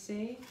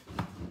Tracy.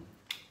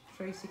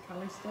 Tracy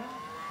Callister.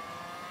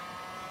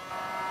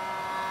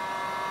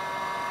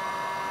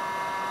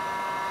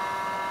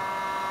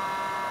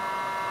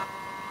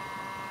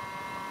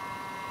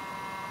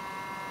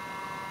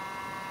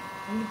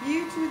 And the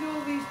beauty with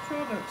all these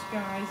products,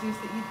 guys, is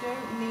that you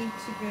don't need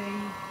to be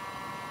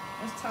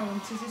as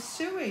talented as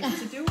Sue is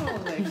to do all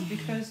this,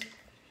 because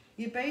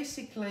you're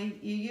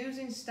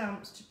using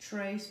stamps to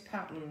trace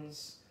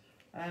patterns,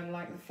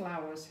 like the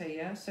flowers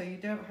here, so you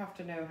don't have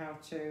to know how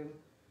to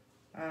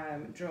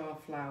draw a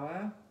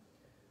flower.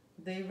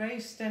 The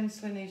raised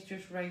stenciling is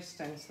just raised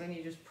stenciling.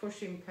 You're just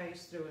pushing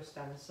paste through a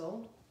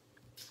stencil.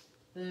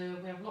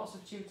 We have lots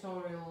of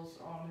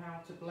tutorials on how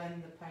to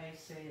blend the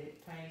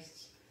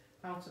pastes,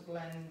 how to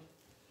blend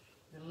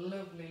the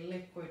lovely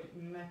liquid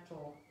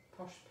metal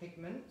posh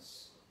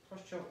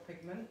chalk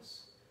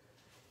pigments.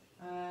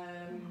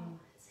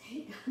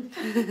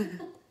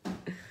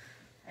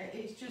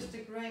 It's just a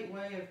great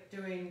way of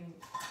doing,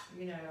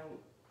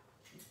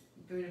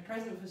 doing a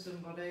present for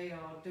somebody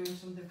or doing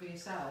something for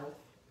yourself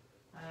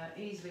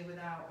easily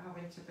without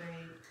having to be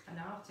an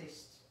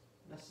artist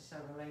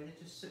necessarily.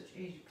 They're just such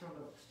easy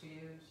products to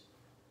use.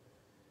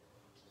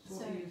 So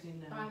what are you using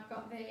now? I've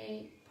got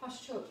the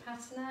Posh Chalk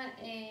Patterner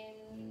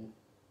in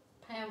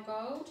pale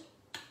gold.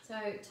 So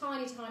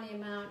tiny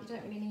amount, you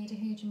don't really need a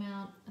huge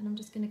amount, and I'm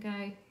just going to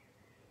go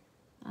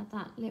add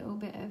that little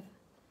bit of,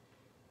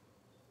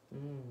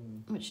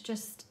 which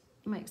just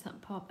makes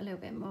that pop a little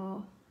bit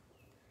more.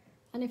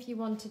 And if you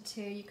wanted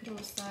to, you could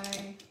also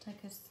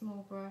take a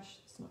small brush,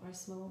 it's not very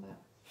small, but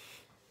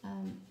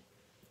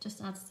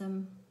just add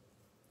some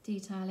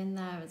detail in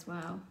there as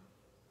well.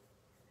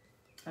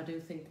 I do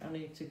think I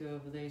need to go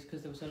over these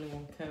because there was only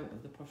one coat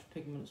of the posh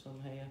pigments on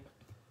here.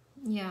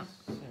 Yeah.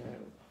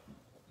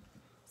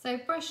 So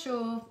brush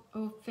or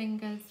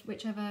fingers,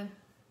 whichever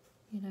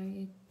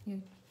you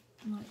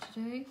like to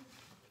do.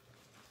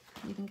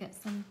 You can get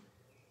some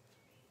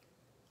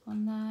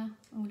on there.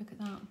 Oh, look at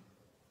that.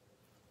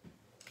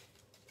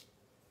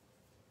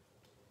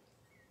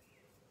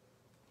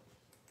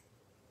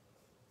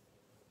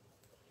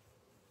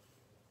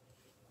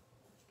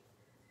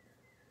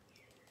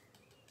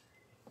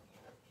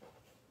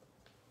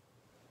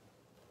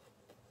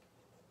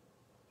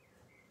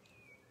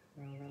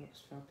 Oh, that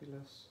looks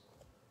fabulous.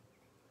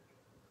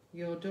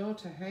 Your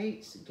daughter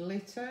hates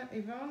glitter,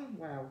 Yvonne?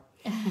 Wow.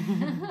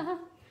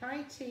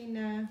 Hi,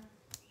 Tina.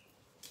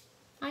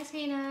 Hi,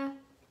 Tina.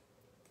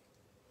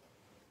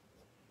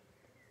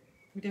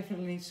 We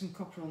definitely need some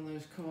copper on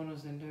those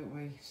corners then, don't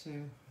we,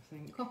 Sue? I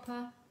think.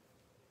 Copper.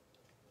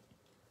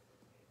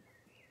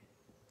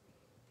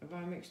 Have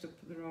I mixed up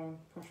the wrong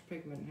posh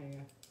pigment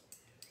here?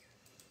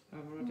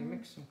 I've already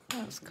mixed some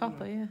copper. That's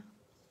copper, yeah.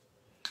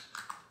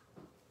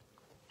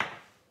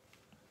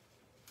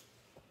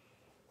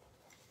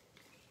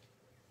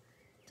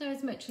 So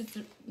as much as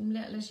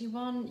little as you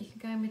want, you can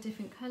go in with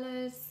different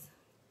colours.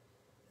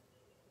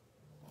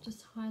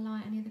 Just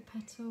highlight any of the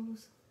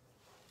petals.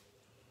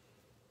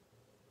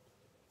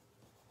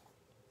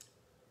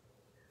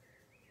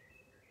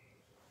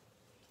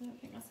 I don't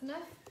think that's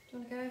enough. Do you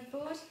want to go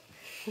overboard?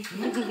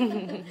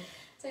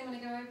 Don't want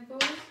to go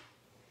overboard.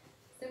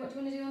 So what do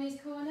you want to do on these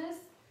corners?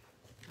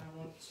 I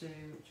want to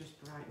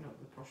just brighten up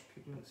the posh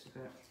pigments a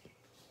bit.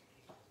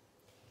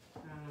 I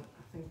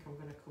think I'm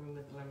going to come in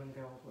with lemon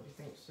gold. What do you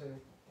think, Sue?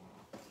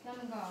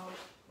 Lemon gold.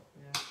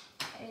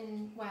 Yeah.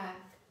 In where?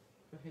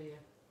 For here.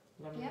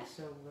 Lemon and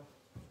silver.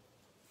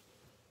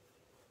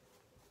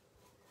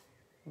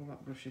 Well,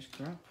 that brush is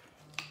crap.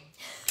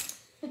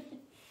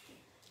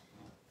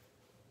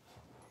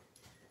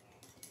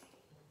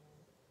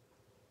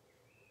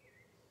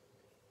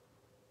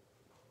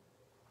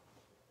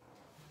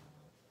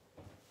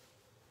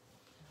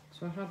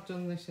 So I have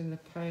done this in the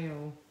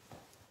pale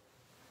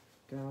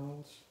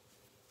gold.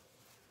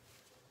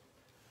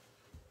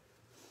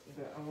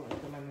 But I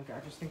wanted the lemon gold.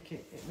 I just think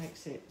it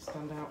makes it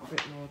stand out a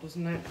bit more,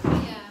 doesn't it?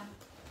 Yeah.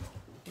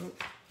 Oh,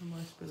 am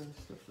I spilling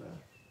stuff there?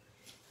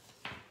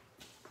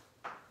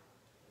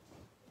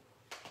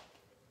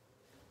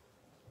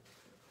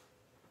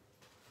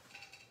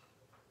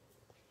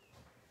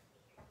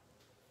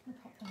 I'll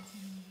pop that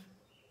in.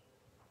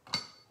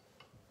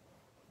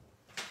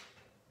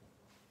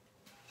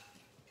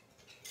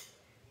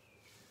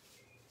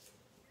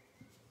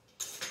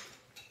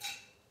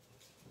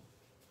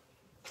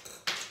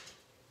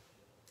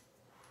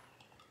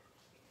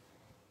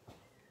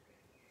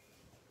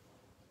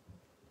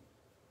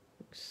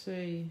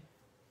 See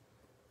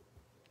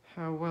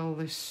how well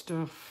this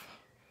stuff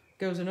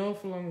goes an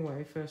awful long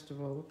way. First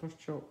of all, the push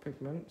chalk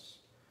pigments,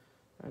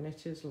 and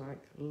it is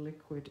like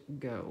liquid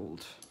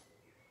gold.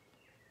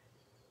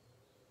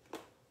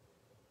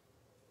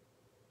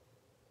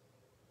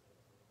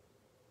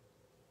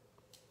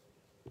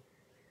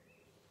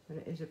 And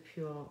it is a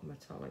pure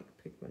metallic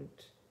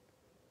pigment.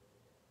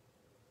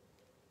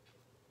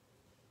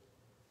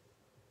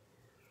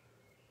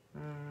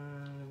 And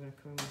I'm going to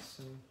come in with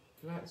some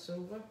light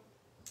silver.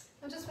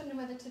 I'm just wondering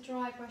whether to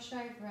dry brush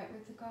over it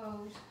with the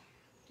gold.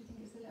 Do you think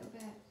it's a little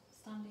bit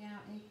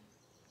standy-outy?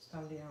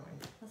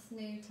 Standy-outy. That's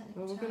new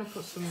technical. Well, we're going to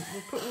put some.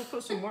 We'll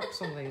put some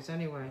wax on these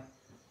anyway.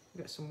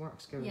 Get some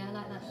wax going. Yeah, I on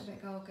like that this. little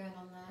bit gold going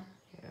on there.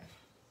 Yeah.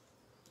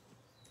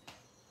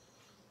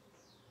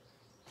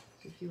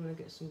 If you want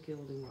to get some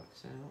gilding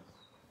wax out.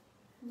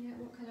 Yeah,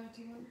 what colour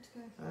do you want to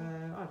go for?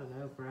 I don't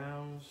know,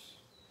 browns.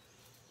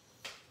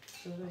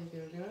 So there you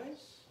go,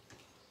 guys.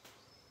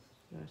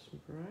 Nice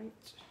and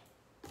bright.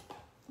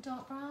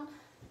 Dark brown?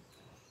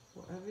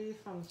 Whatever you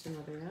fancy,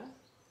 my dear.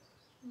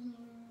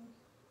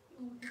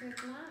 Go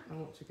black. I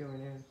want to go in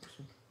here and put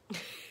some.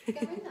 Go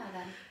in there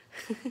then.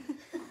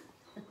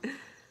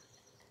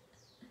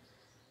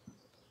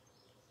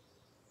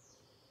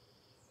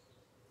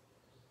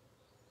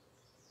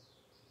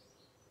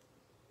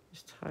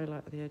 Just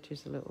highlight the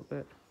edges a little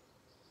bit.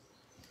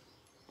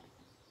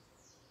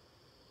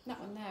 That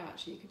one there,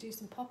 actually, you could do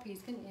some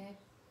poppies, couldn't you?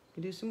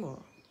 You do some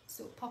what?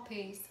 Sort of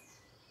poppies.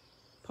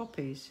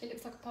 Poppies? It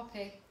looks like a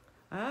poppy.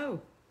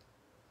 Oh.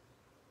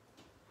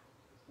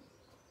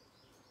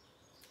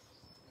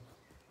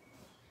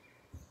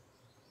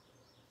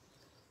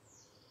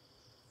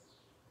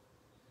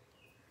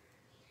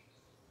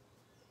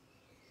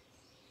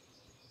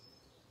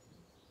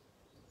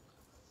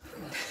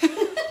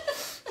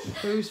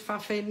 Who's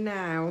faffing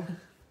now?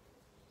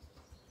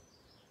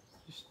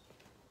 Just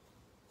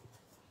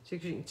see,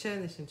 because you can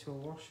turn this into a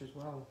wash as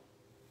well.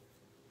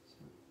 So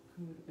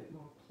come with a bit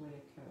more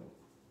clear coat.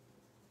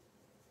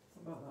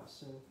 What about that,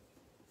 Sue?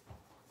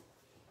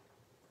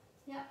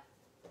 Yeah,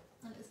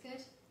 that looks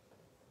good.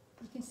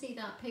 You can see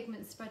that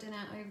pigment spreading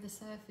out over the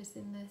surface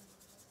in this.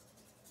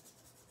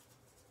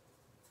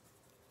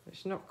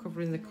 It's not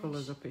covering the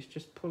colours up, it's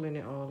just pulling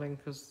it all in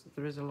because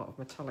there is a lot of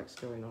metallics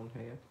going on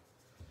here.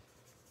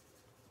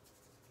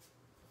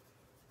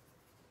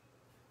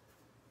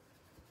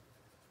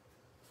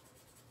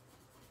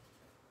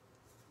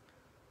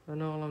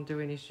 And all I'm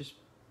doing is just,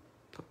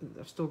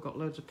 I've still got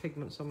loads of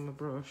pigments on my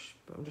brush,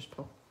 but I'm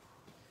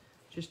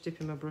just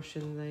dipping my brush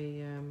in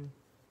the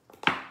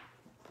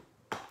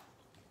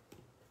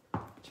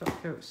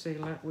top coat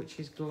sealer, which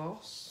is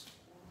gloss.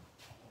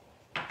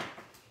 Oh,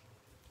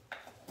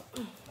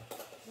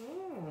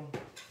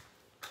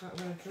 I'm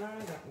going to dry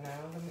that now,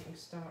 then we can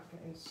start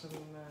getting some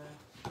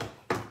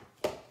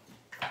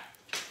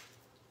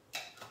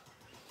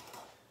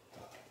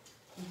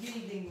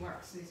kneading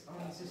waxes on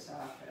the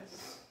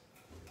surface.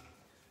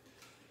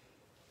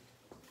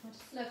 I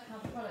just love how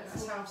the products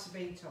That's all... how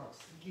Sabine talks,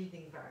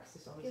 kneading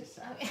waxes on the Good.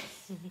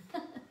 surface. So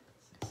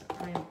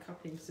I am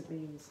copying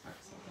Sabine's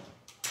accent.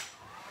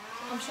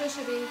 I'm sure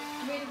she'll be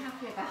really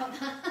happy about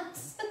that.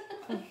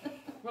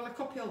 Well, I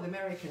copy all the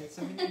Americans,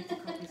 so we need to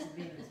copy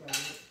Sabine as well.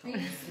 We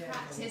need to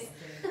practice.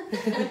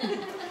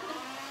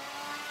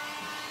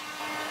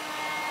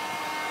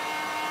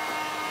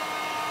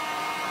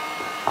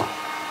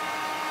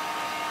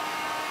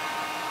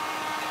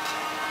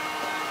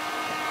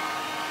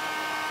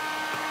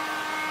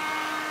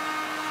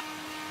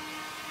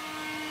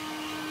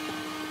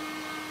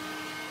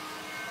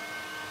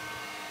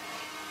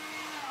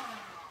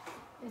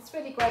 It's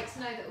really great to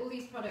know that all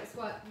these products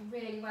work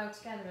really well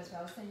together as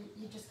well, so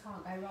you just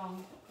can't go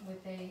wrong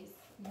with these.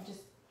 You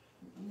just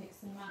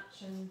mix and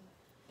match and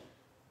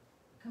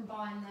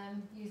combine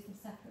them, use them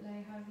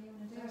separately, however you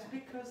want to do That's it.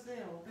 because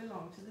they all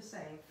belong to the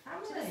same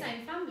family. To the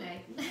same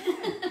family.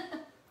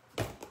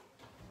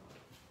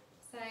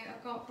 So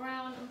I've got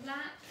brown and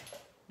black.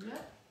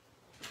 Yeah.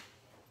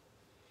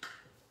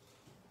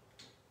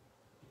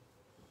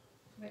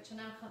 Which I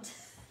now can't.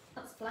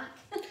 That's black.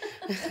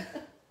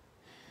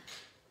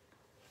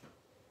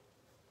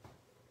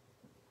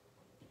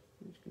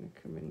 I'm just going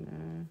to come in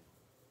there.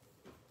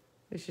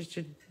 This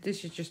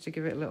is just to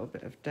give it a little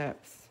bit of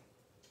depth.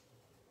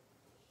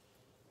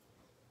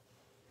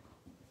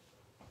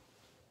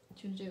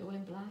 Do you want to do it all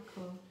in black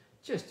or?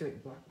 Just do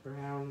it black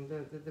brown.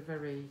 They're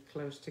very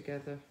close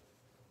together.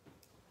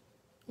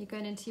 You're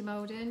going into your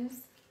mouldings?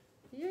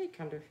 Yeah, you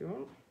can do if you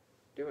want.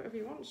 Do whatever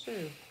you want,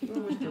 Sue. You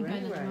always do I'm going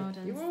into anyway.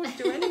 Mouldings. You always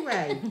do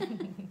anyway.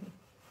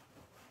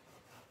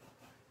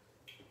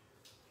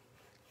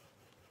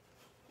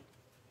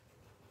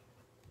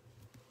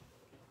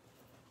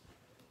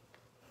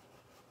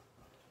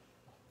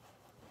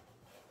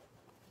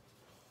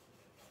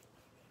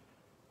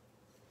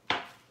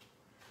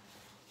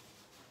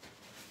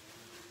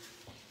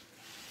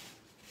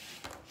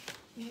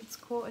 It's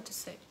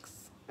 6:45.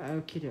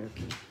 Okie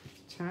dokie.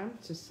 Time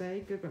to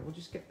say goodbye. We'll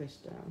just get this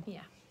down. Yeah.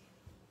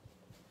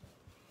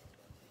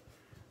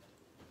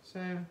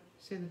 So,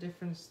 see the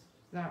difference,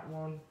 that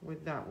one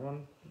with that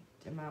one,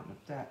 the amount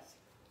of depth.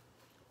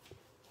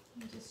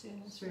 I'm just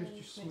doing this Sue's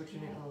really just quickly.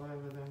 smudging it all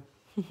over them.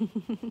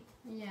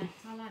 Yeah,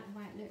 I like the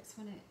way it looks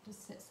when it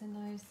just sits in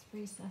those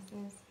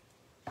recesses.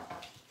 I'll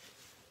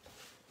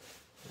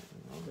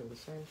do the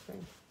same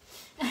thing.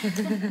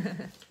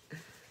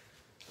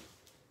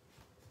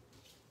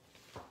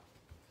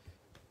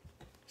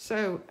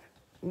 So,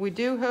 we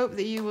do hope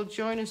that you will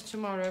join us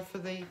tomorrow for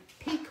the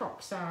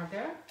Peacock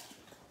Saga.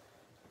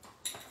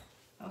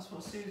 That's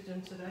what Sue's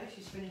done today.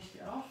 She's finished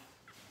it off.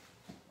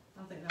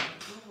 I think that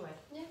looks lovely.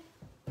 Yeah.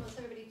 What's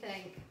everybody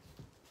think?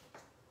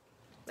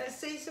 Let's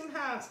see some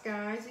hearts,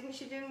 guys. Isn't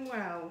she doing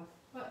well?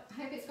 Well, I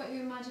hope it's got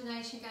your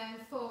imagination going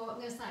for, I'm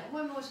going to say it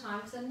one more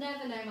time because I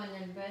never know my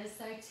numbers.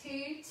 So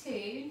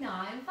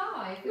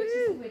 2295, which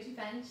is a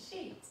WoodUbend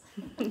sheet.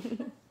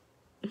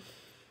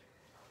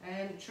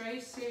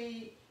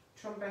 Tracy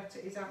Trombetta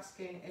is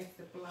asking if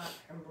the black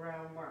and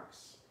brown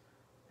wax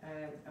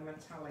are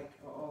metallic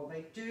or all.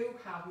 They do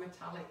have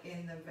metallic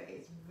in them, but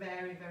it's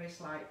very, very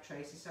slight,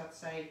 Tracy. So I'd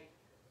say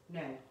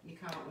no, you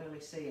can't really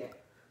see it.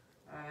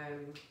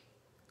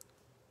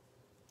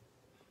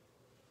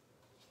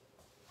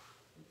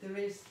 There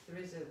is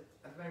a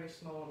very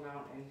small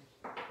amount in,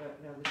 but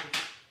no, this is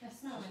They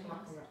smell just really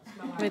black nice. and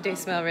smell like They do that.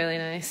 smell really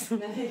nice.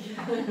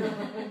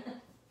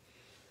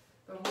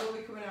 But we'll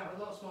be coming out with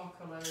lots more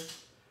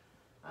colours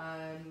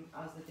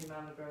as the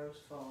demand grows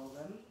for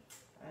them.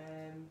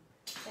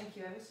 Thank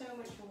you ever so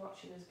much for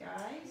watching us,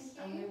 guys.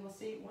 Thank And you. we will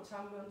see what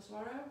time we're on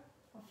tomorrow.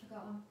 I've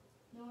forgotten.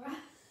 Nora?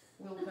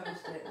 We'll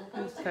post it. We'll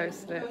post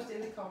Post We'll it. post it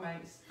in the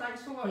comments.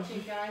 Thanks for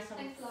watching, guys. Have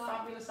Thanks a a lot.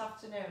 fabulous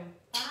afternoon.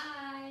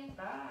 Bye.